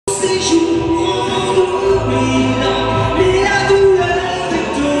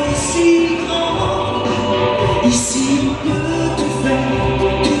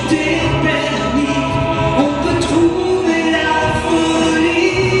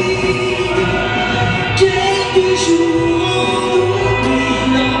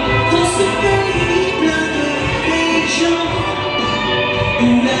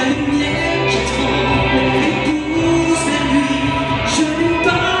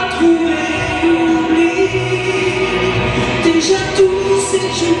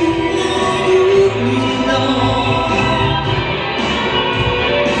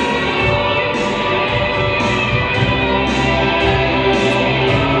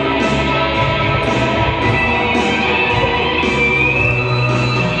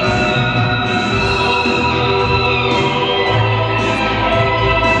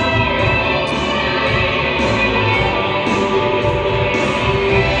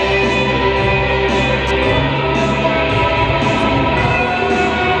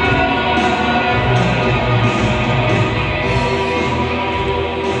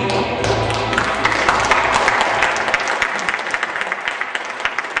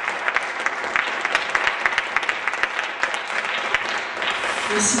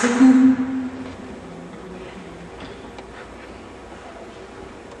Merci beaucoup.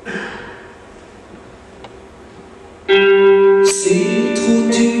 C'est trop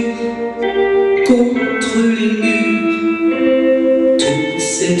dur contre les murs, toute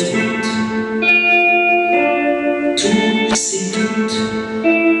cette route, tous ces doutes.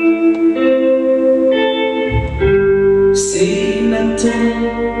 Ces matins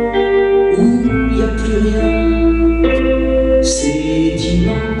où il n'y a plus rien, ces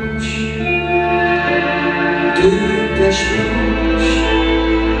dimanches de pages blanches.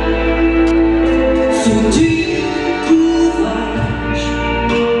 Faut du courage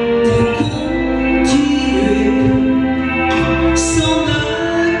pour continuer, sans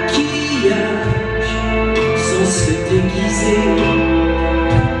maquillage, sans se déguiser.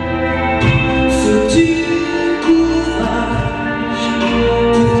 Faut du courage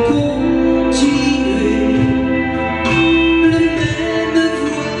pour continuer le même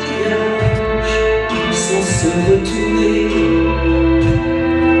voyage, sans se retourner.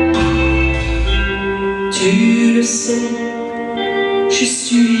 Tu le sais, je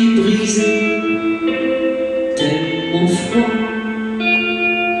suis brisé, tellement froid,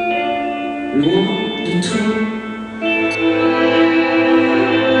 loin de toi.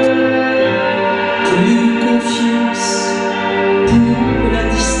 Plus confiance pour la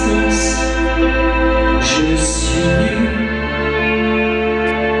distance, je suis nu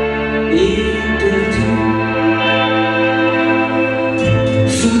et perdu.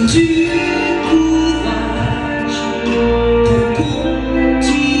 Faut du courage pour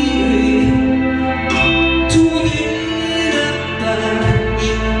continuer, tourner la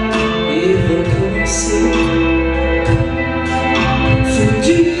page et recommencer. Faut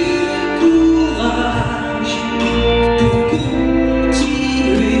du courage pour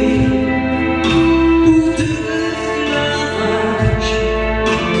continuer, ou de la rage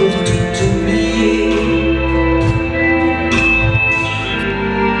pour tout oublier.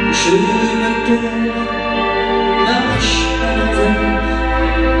 Je me perds, marche à l'envers,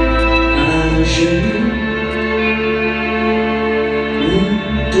 à genoux ou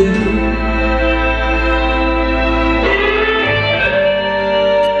debout.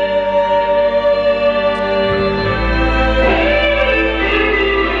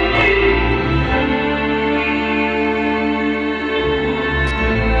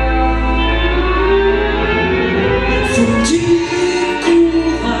 Faut du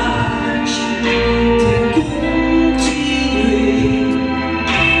courage pour continuer,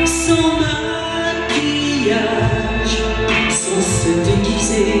 sans maquillage,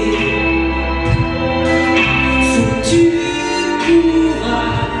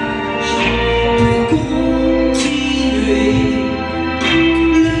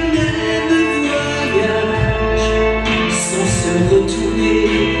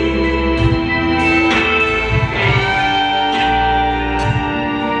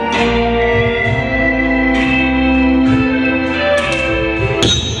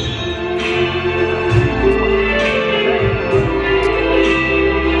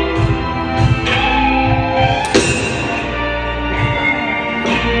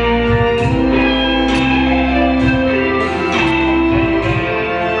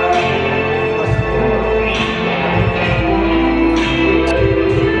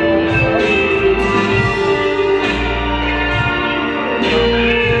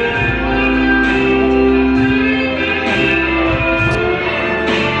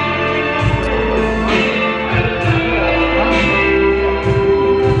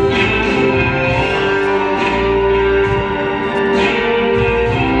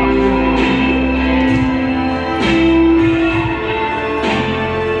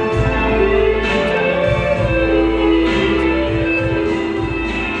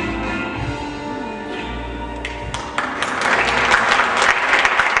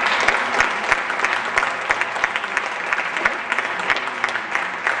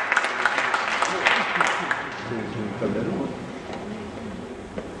 pas belle.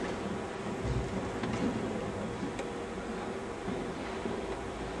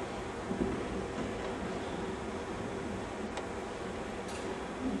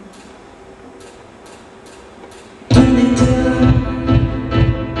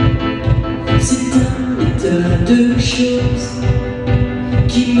 C'est un état de choses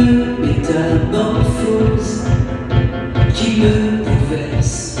qui me métamorphose, qui me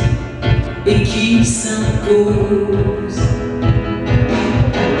bouleverse et qui s'impose.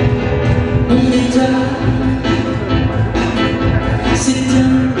 Mon état, c'est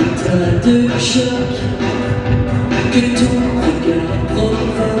un état de choc que ton regard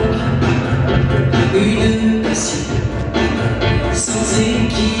provoque, une passion sans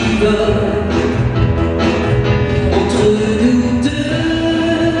équivoque. Entre nous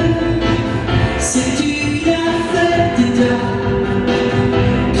deux, c'est une affaire d'état,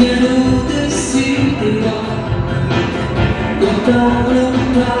 bien au-dessus des lois. N'en parlons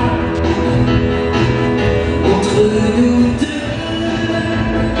pas. Entre nous deux,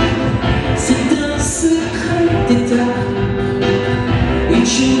 c'est un secret d'état, une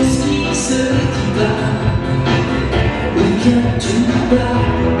chose qui se dit pas, ou bien tout bas.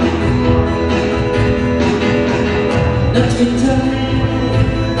 Notre état,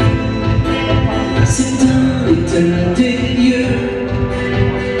 c'est un état des lieux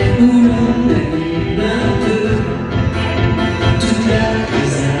où l'on aime un peu toute la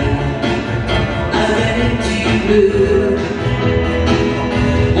misère avec du bleu.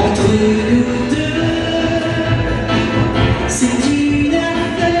 Entre nous deux, c'est une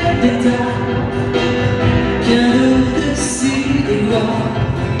affaire d'état, bien au-dessus des lois.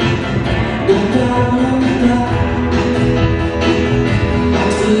 N'en parlons pas.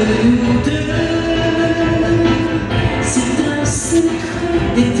 Nous deux, c'est un secret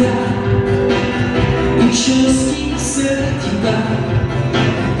d'état, une chose qui ne se dit pas,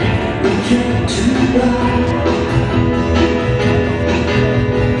 ou bien tout bas.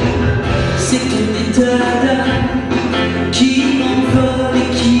 C'est ton état d'âme qui m'envole et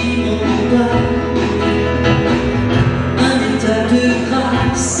qui m'embat, un état de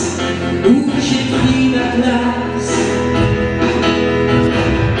grâce où j'ai pris ma place.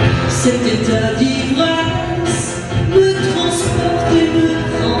 Cet état d'ivresse me transporte et me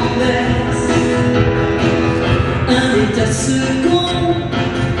renverse. Un état second,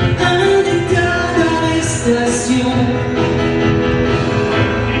 un état d'arrestation.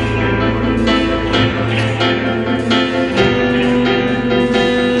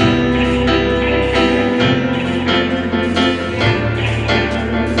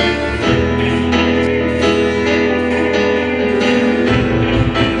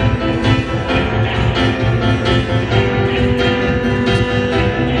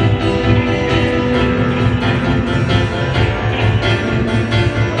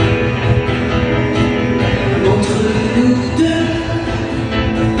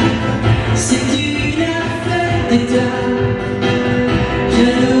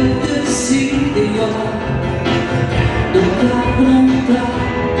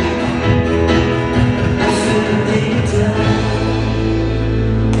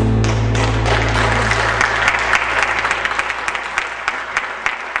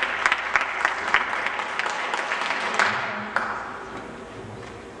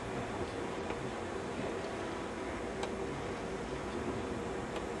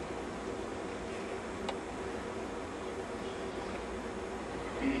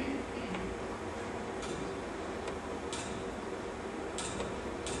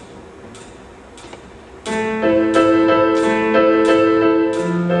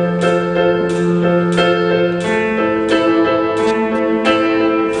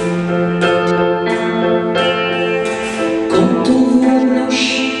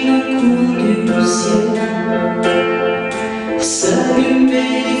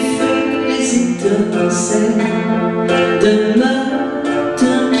 D'un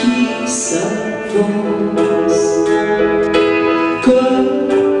matin qui s'avance comme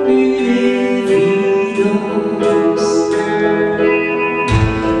une évidence.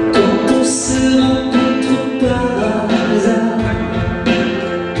 Quand on se rencontre par hasard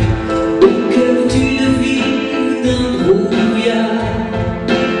au cœur d'une ville, d'un brouillard,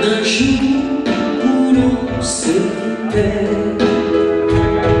 un jour où l'on se perd.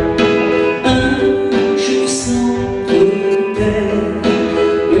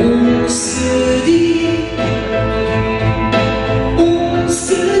 On se dit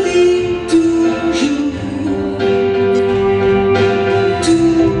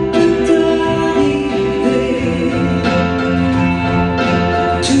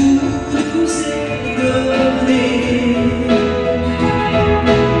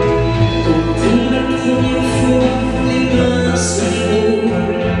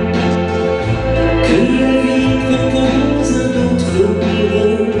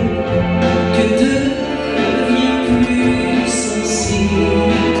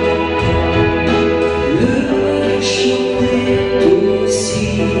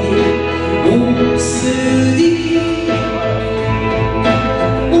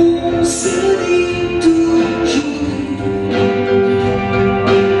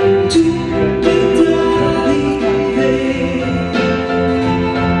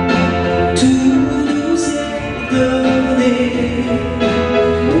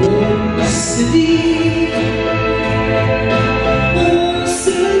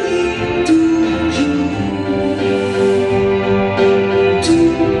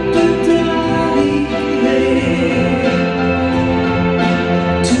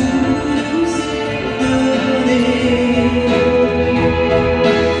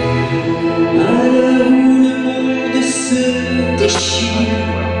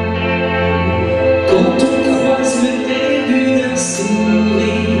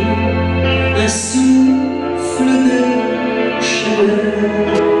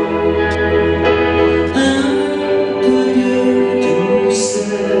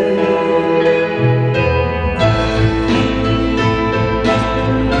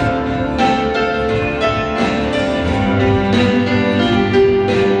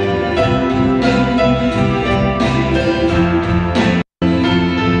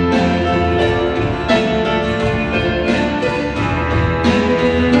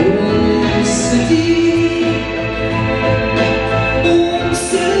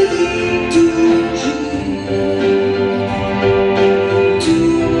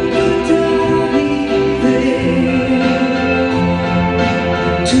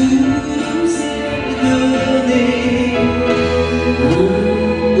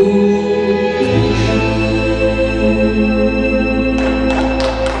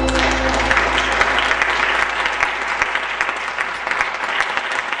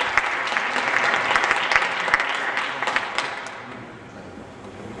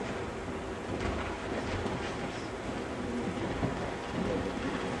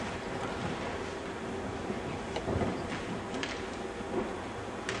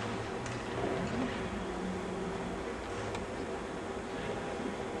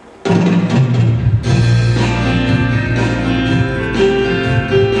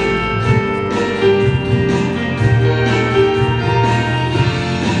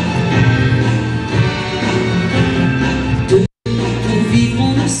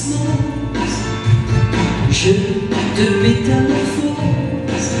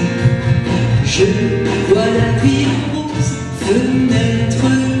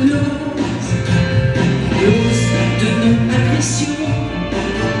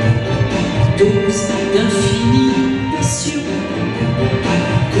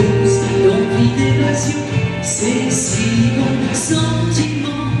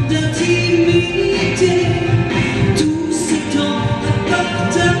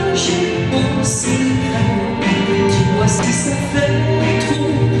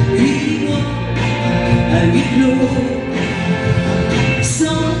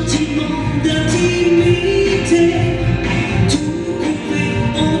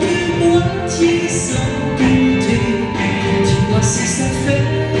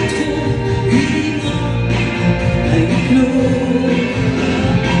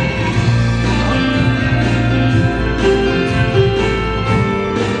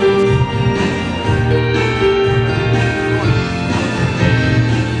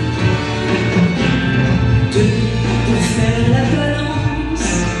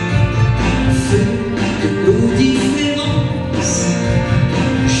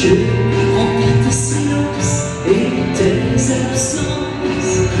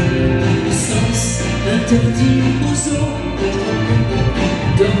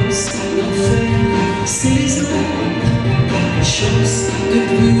danse l'enfer, c'est les autres. Chance de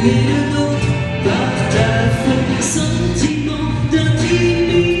brûler le nôtre par ta faute. Sentiment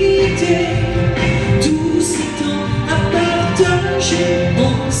d'intimité, tout ce temps à partager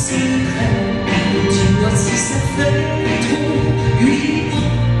en secret. Dis-moi si ça fait trop 8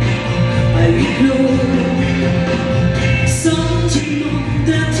 mois à huis clos. Sentiment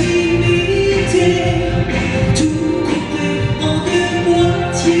d'intimité, tout coupé en deux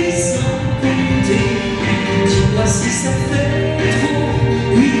moitiés sans compter. Dis-moi si ça fait trop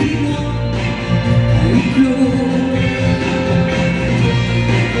 8 mois à huis clos.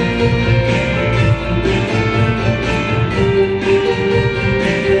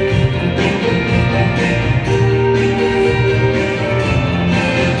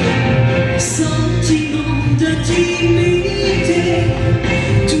 Sentiment d'intimité,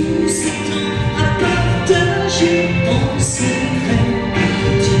 tout ce temps à partager en secret.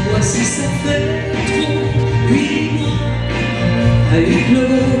 Dis-moi si ça fait trop 8 mois à huis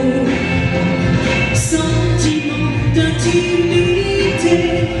clos. Sentiment d'intimité,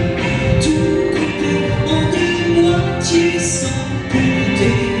 tout coupé en deux moitiés sans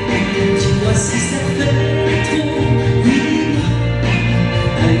compter. Dis-moi si ça fait trop 8 mois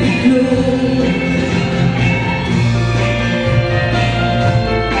à huis clos.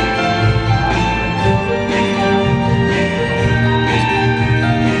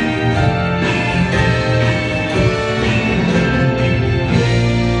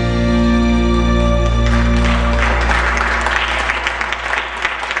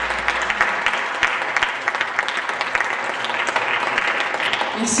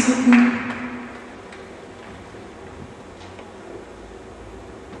 Merci beaucoup.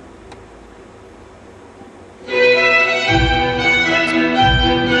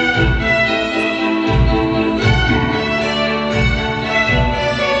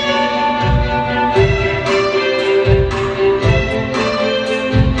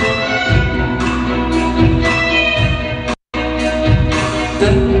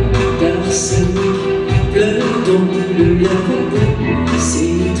 Pleure dans le lavabo,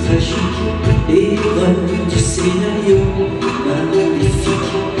 c'est tragique, erreur du scénario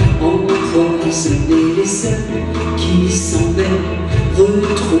maléfique. Empoisonner les seuls qui s'en mêlent,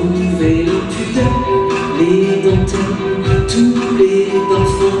 retrouver l'impudeur, les dentelles, tous les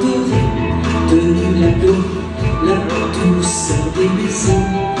parfums dorés de la peau, la douceur des baisers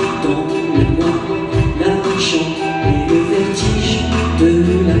dans le noir, l'argent et le vertige de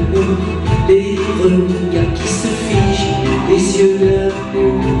l'amour. Les regards qui se figent, les yeux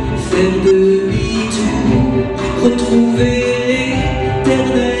là-haut, faire demi-tour, retrouver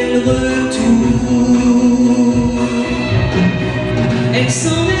l'éternel retour. Elle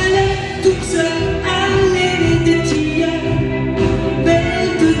s'en allait toute seule, allée des tilleuls,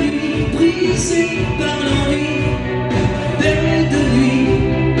 belle de nuit, brisée par l'ennui, belle de nuit,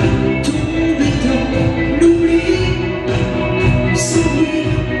 tombée dans l'oubli, sans lui.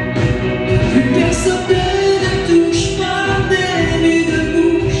 Personne ne la touche, pas même une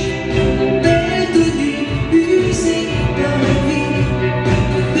bouche. Belle de nuit, usée par la vie.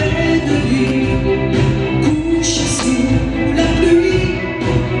 Belle de nuit, couchée sous la pluie.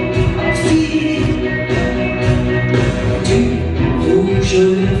 Fille du rouge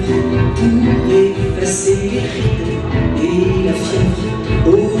aux lèvres pour effacer les rides et la fièvre au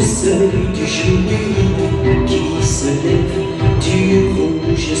seuil du jour humide qui se lève. Du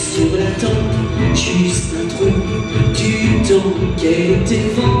rouge sur la tempe, juste un trou du temps qu'elle était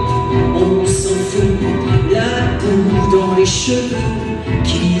vente, on s'en fout. La boue dans les cheveux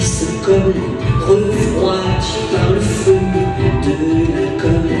qui se collent, refroidis par le feu de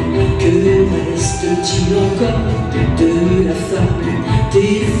l'alcool. Que reste-t-il encore de la femme,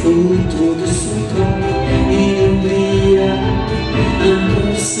 des photos de son corps inoubliable,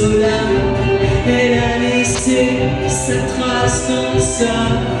 inconsolable? Elle a laissé sa trace dans ça.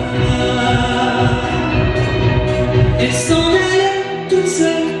 Elle s'en allait toute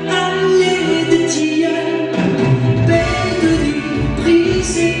seule, allée des tilleuls, belle de nuit,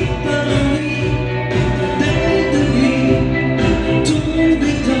 brisée par l'ennui, belle de nuit,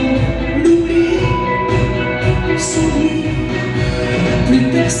 tombée dans l'oubli, sans lui. Plus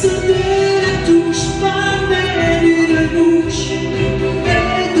personne ne la touche, pas même une bouche.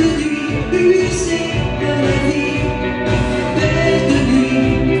 Belle de nuit, usée par la vie, belle de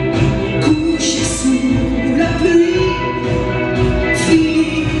nuit, couchée sous la pluie,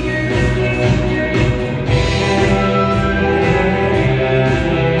 finie.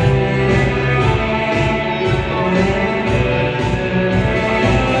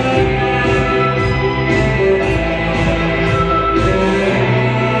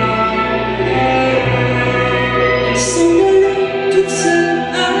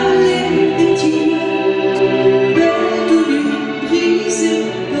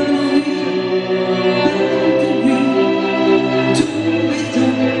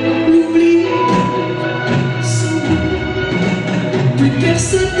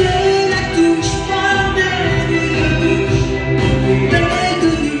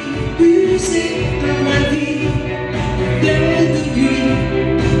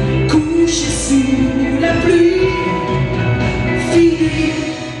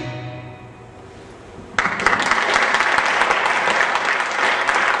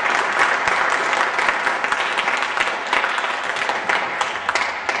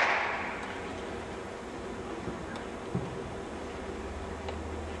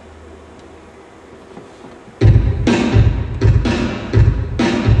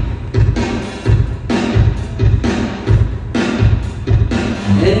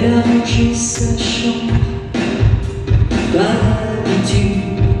 Elle a rangé sa chambre d'habitude.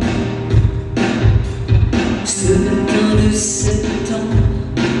 Ce matin de septembre,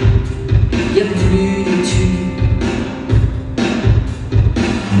 y a plus d'études.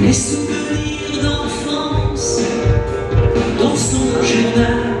 Les souvenirs d'enfance dans son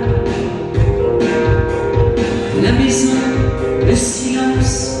journal. La maison, le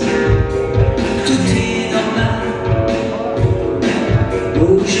silence, tout est normal.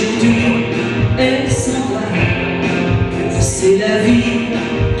 Aujourd'hui, elle s'en va. C'est la vie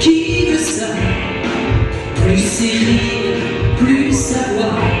qui veut ça. Plus c'est rire, plus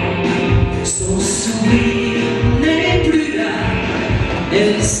savoir. Son sourire n'est plus là.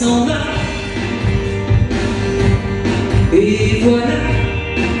 Elle s'en va. Et voilà,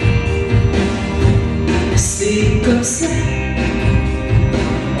 c'est comme ça.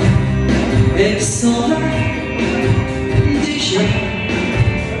 Elle s'en va déjà.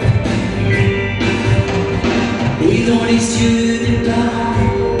 Et dans les yeux des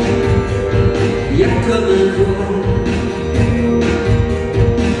parents, y a comme un voile.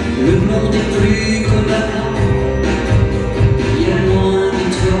 Le monde est plus comme avant. Y a moins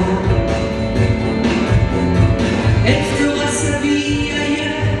d'étoiles. Elle fera sa vie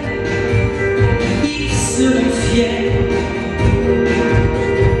ailleurs. Ils seront fiers.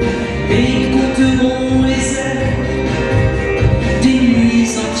 Et ils compteront les heures des nuits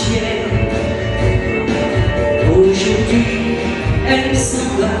entières. Aujourd'hui, elle s'en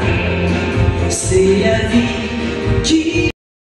va. C'est la vie qui